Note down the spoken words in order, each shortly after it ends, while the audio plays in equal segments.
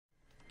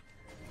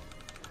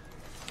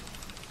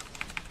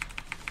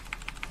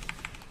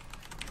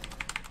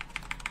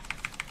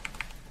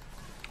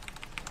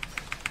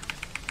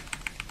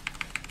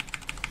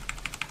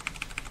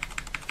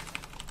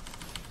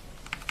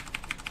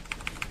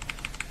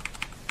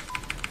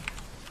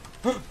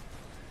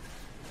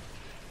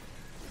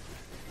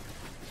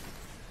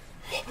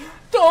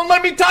Don't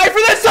let me die for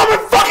this!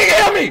 Someone fucking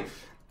help me!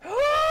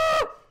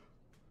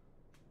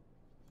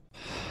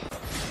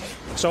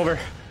 It's over.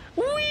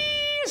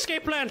 Whee!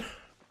 Escape plan!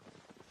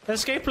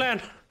 Escape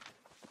plan!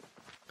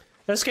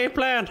 Escape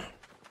plan!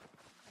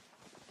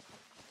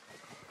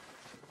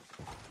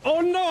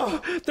 Oh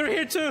no! They're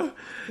here too!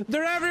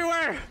 They're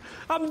everywhere!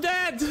 I'm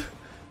dead!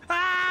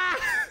 Ah!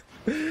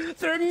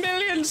 There are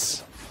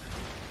millions!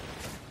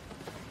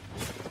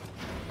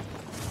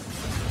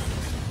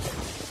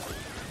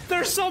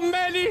 There's so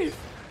many!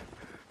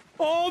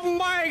 Oh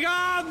my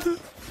god!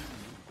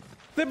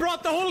 They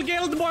brought the whole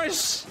guild,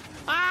 boys!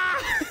 Ah!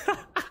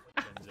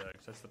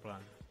 That's the plan.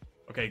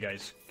 Okay,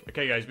 guys.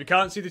 Okay, guys. We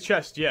can't see the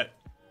chest yet.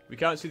 We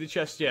can't see the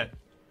chest yet.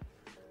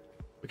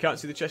 We can't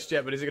see the chest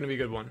yet, but is it going to be a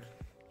good one?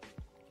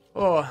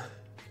 Oh.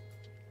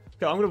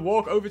 Okay, I'm going to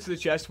walk over to the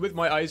chest with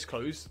my eyes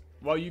closed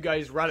while you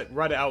guys rat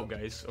it out,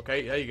 guys.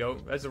 Okay, there you go.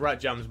 There's the rat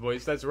jams,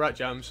 boys. There's the rat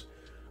jams.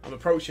 I'm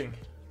approaching.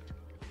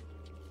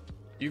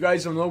 You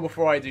guys will know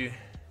before I do.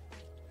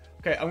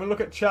 Okay, I'm going to look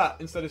at chat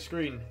instead of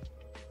screen.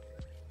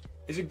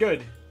 Is it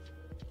good?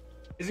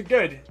 Is it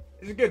good?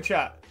 Is it good,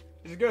 chat?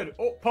 Is it good?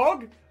 Oh,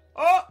 Pog?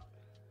 Oh!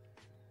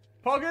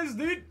 Poggers,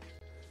 dude!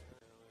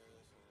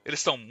 Eles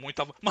estão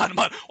muito... Mano,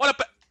 olha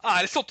pra... Ah,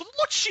 eles estão todos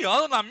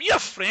loteando na minha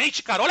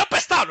frente, cara. Olha pra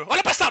esse W,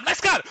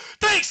 nice, cara.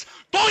 3,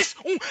 2,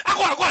 1,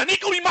 agora, nem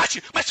que eu me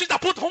mate. Mas filho da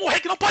puta, vou morrer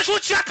que não pode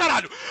lotear,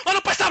 caralho.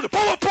 Olha pra esse W,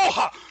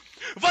 porra.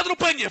 Vando no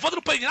panier,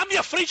 na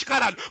minha frente,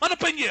 caralho. Anda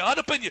panier.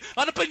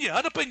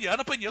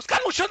 Os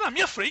caras loteando na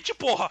minha frente,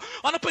 porra.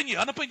 Anda panier.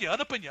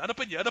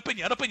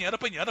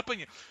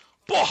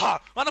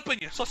 Porra, anda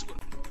panier, só segura.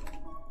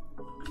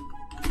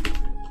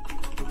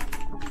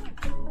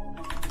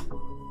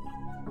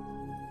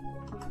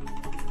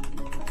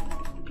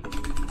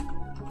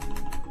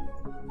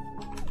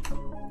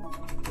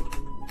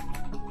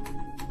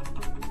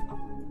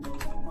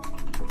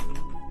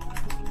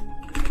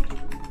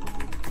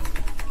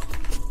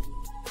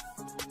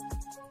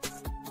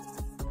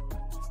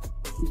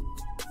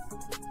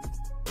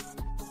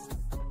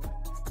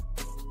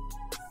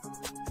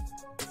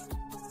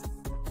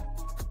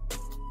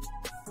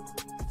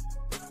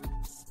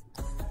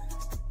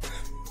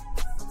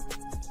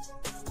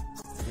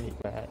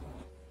 Matt.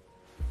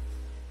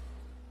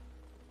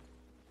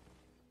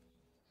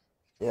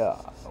 Yeah,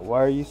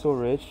 why are you so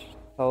rich?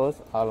 Tell us.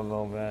 I don't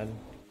know, man.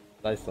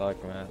 I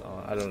suck, man.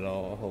 I don't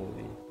know.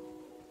 Holy.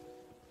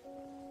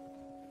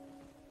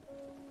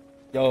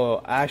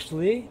 Yo,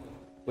 Ashley?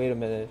 Wait a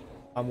minute.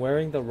 I'm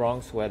wearing the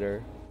wrong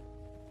sweater.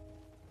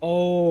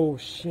 Oh,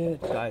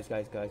 shit. Guys.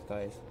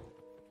 Alright,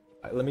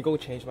 let me go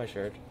change my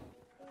shirt.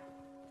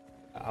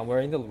 I'm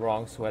wearing the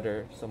wrong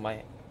sweater, so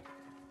my...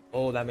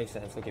 Oh, that makes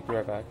sense. Okay, be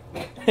right back.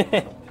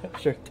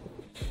 Sure.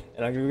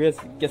 And I'm gonna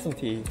get some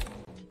tea.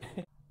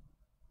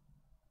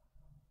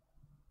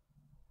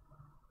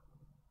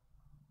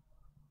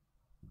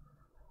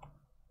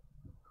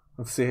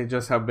 Let's see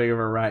just how big of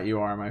a rat you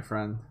are, my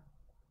friend.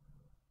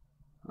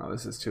 Oh,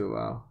 this is too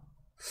low.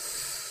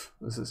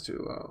 This is too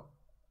low.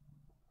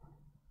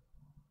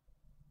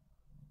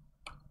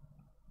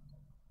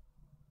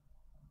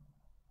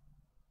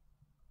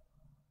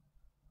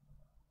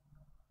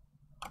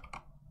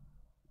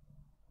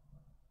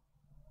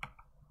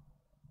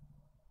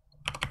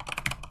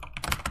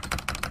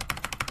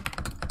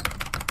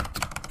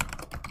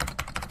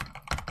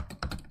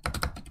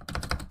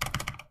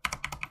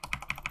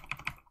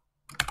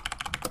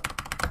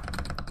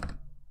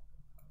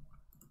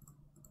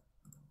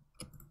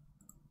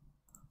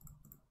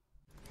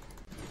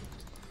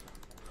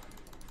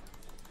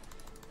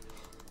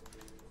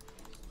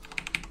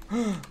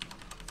 What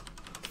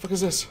the fuck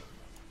is this?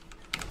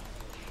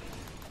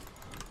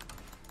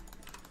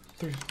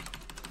 3.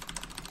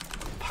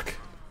 Fuck.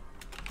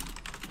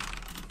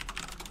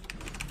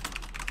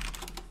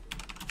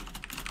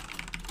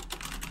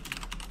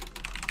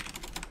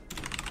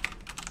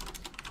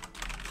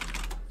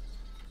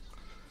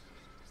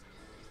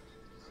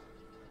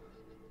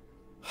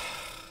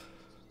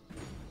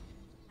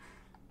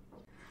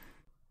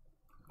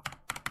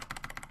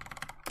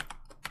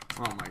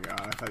 Oh my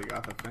god, I thought you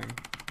got the thing.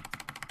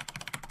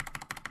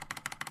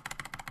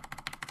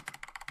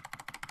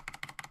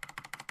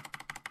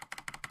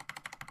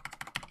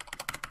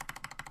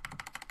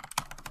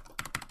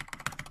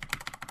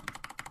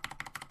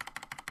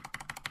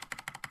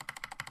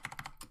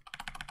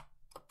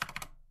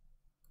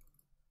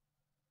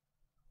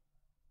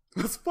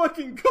 Let's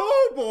fucking go,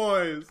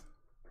 boys!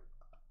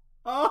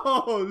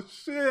 Oh,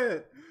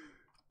 shit!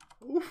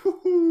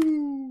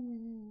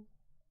 Ooh.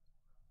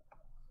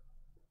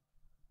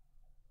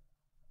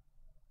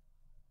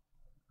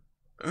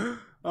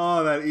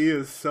 Oh, that E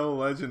is so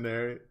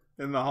legendary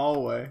in the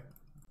hallway.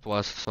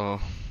 West,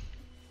 so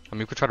I mean,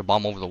 we could try to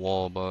bomb over the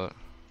wall, but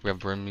we have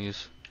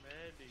brimmies,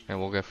 and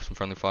we'll get some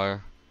friendly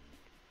fire.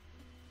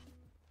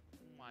 Oh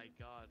my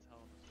god, tell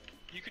him.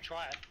 You could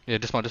try it. Yeah,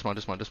 dismount.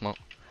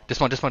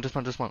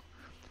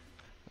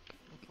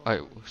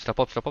 Alright, step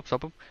up, step up,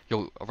 step up.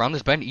 Yo, around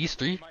this bend, east,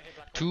 3,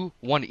 2,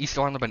 1, east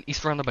around the bend,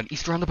 east around the bend,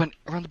 east around the bend,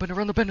 around the bend,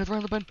 around the bend,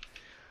 around the bend.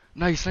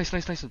 Nice, nice,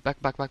 nice, nice.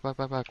 Back, back, back, back,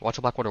 back, back. Watch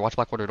the black water, watch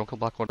black water, don't kill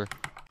black water.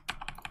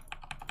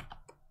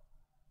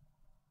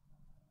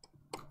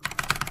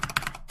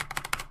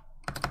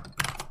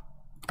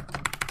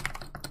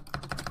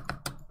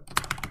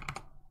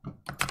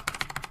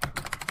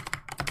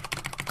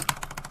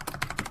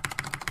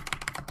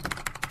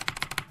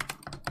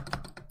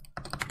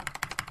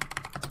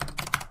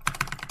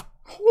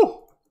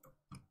 Whew.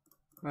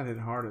 That hit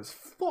hard as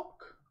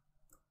fuck.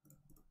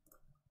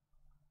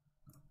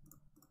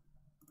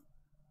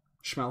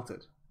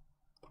 Schmelted.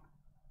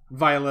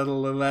 Violet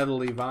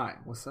Levi.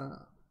 What's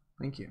up?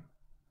 Thank you.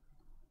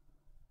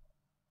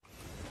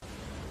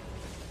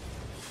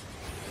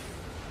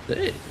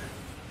 Dude.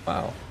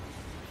 Wow.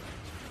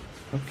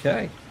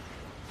 Okay.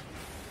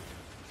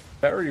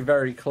 Very,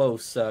 very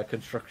close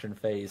construction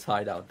phase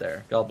hideout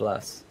there. God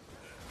bless.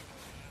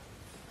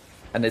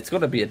 And it's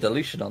going to be a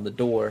deletion on the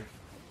door.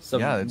 Some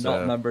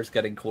not members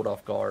getting caught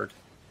off guard.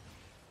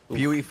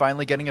 PoE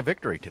finally getting a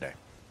victory today.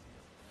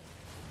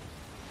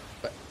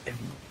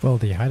 Well,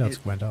 the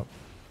hideouts went up.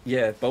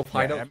 Yeah, both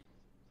hideouts.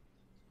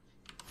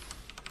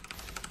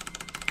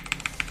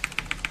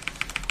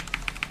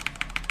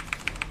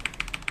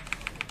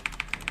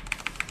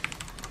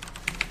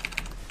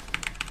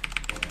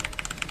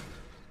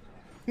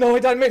 No, I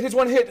died mid. His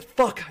one hit.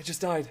 Fuck, I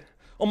just died.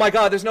 Oh my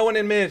god, there's no one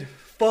in mid.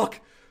 Fuck.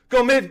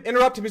 Go mid.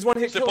 Interrupt him. He's one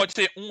hit. Você pode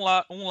ser um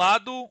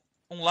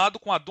lado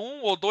com a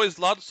Doom ou dois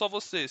lados só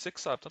você. Você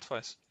que sabe, tanto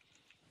faz.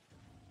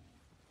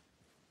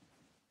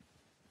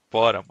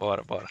 Bora,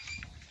 bora, bora.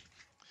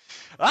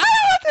 Ai,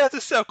 meu Deus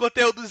do céu,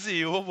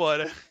 conteúdozinho,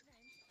 vambora.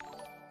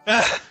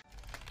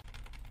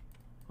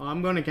 Oh,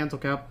 I'm going to cancel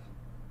cap.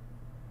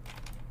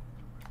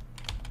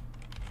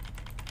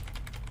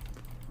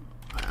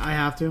 I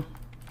have to.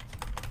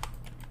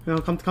 No,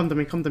 come to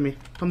me, come to me.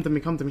 Come to me,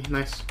 come to me.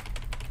 Nice.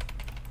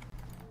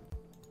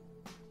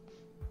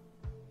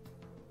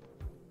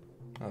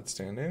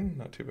 Outstanding,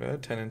 not too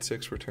bad. 10 and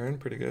 6 return,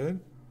 pretty good.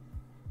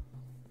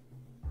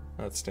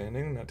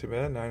 Outstanding, not too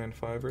bad. 9 and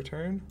 5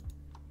 return.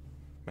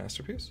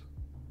 Masterpiece.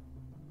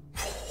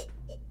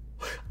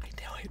 I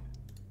knew it.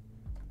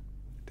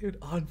 Dude,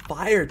 on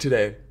fire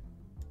today.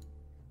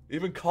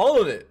 Even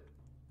calling it.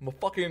 I'm a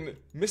fucking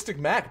Mystic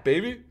Mac,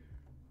 baby.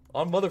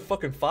 On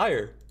motherfucking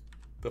fire.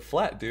 The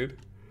flat, dude.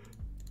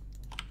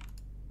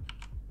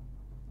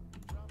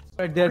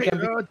 Right there. Okay,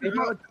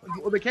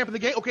 they camp at the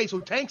gate. Okay, so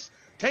tanks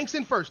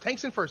in first.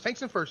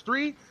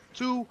 3,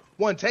 2,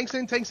 1. Tanks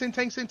in,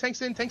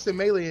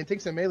 melee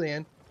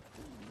in.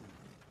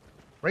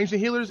 Ranged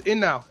and healers in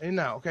now.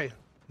 Okay.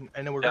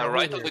 And then we're gonna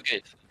right on the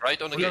gate.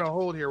 Right on the gate. We're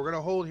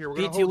gonna hold here.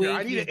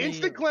 I need an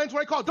instant cleanse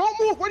when I call. Don't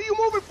move. What are you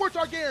moving for,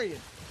 Targaryen?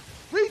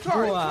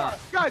 Retard.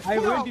 Guys,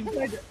 move out.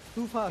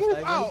 Move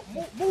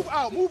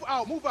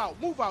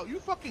out.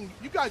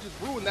 You guys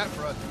just ruined that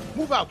for us.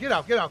 Move out. Get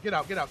out.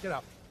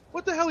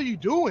 What the hell are you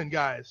doing,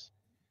 guys?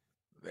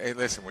 Hey,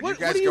 listen, when you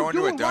guys go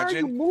into a dungeon, why are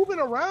you moving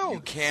around? You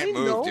can't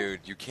move, dude.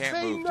 You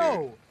can't move,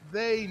 dude.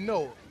 They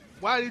know.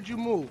 Why did you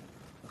move?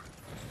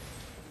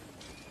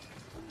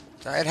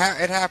 It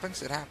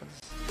happens. It happens.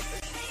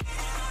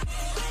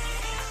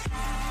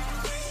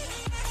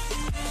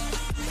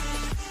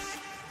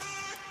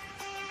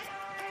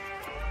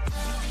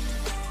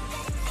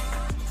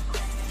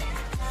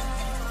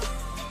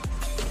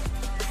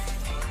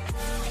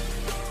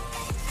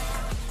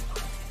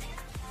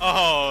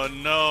 Oh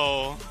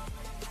no.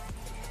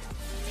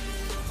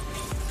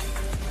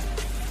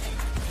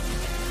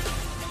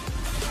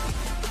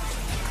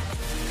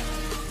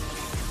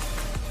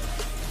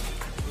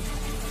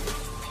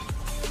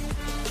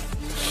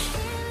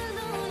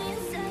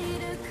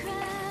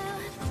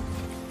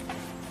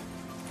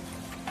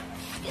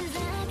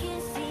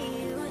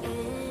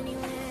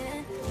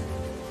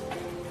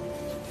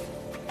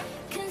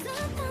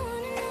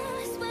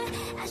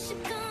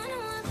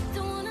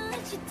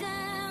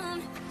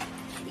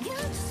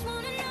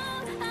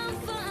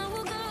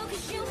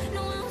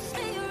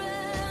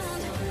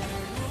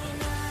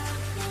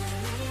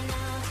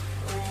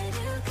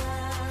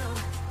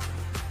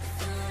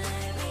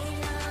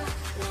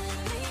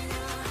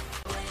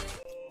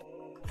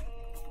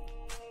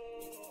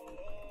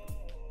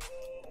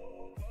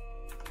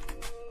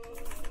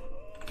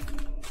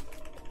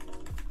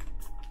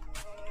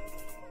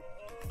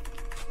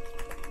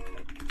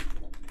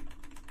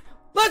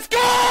 Let's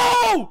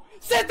go!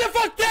 Sit the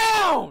fuck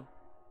down!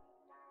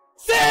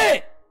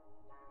 Sit!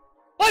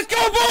 Let's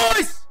go,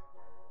 boys!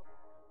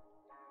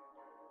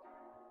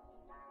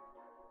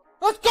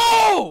 Let's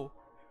go!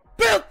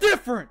 Built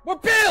different! We're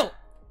built!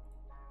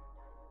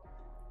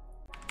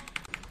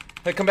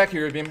 Hey, come back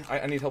here, Beam.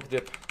 I need help with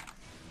dip.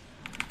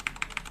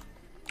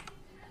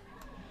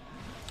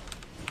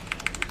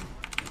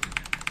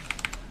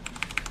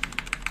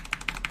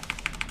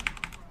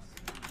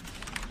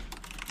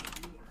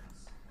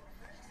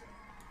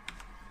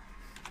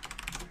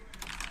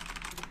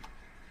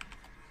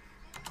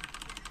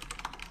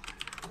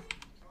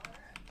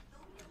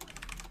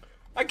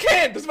 I can't!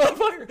 hand, this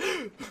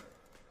motherfucker!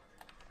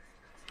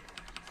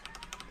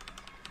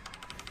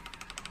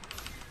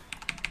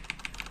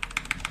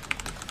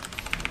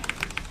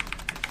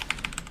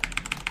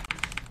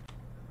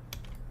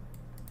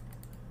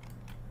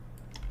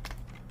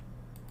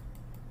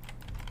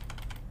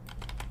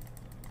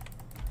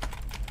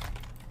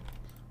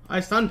 I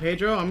stunned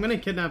Pedro. I'm gonna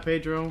kidnap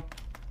Pedro.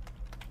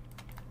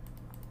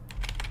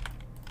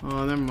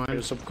 Oh, never mind.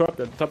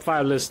 The top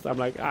 5 list. I'm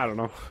like, I don't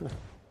know.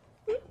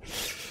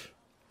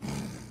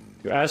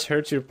 Your ass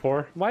hurts, you're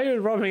poor. Why are you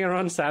roaming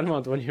around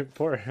Sandmount when you're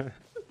poor?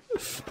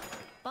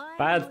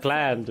 Bad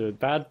plan, dude.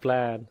 Bad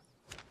plan.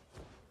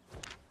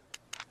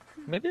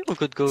 Maybe we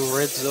could go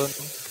red zone.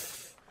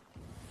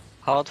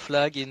 Hard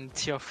flag in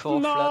tier 4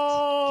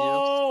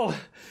 no!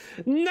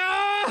 flat.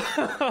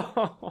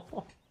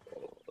 No!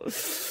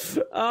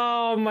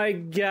 Oh my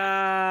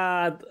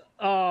god.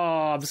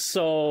 Oh, I'm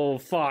so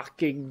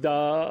fucking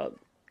done.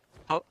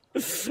 How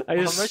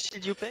much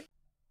did you pay?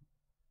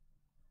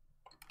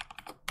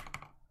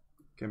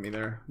 Get me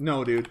there.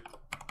 No, dude.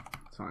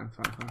 It's fine,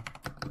 fine.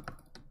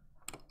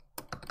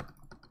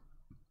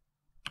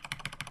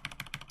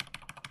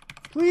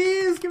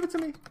 Please give it to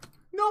me.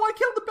 No, I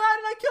killed the bat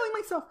and I'm killing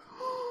myself.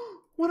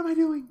 What am I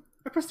doing?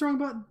 I pressed the wrong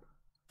button.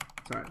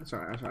 It's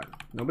alright.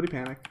 Nobody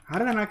panic. How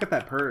did I not get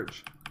that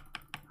purge?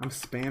 I'm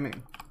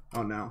spamming.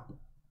 Oh no.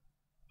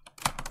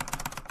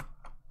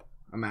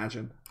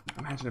 Imagine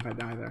if I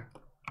die there.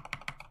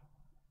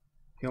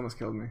 He almost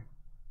killed me.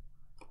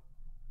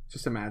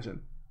 Just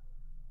imagine.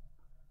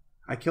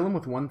 I kill him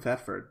with 1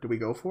 Theford. Do we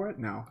go for it?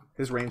 No.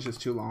 His range is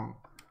too long.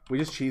 We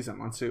just cheese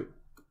him on suit.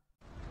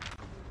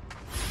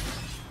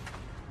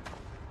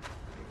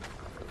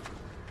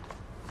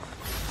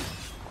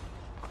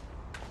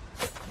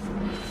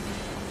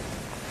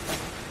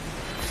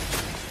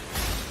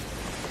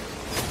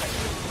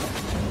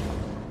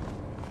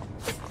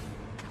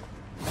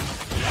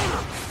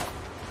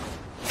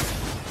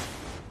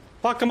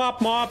 Fuck him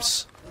up,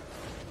 mobs!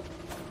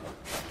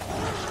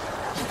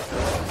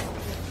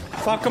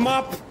 Fuck him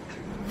up!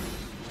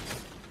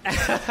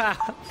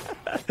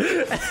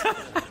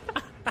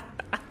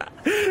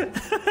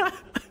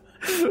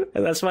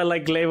 And that's why I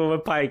like Glaive over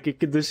Pike. You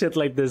can do shit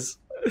like this.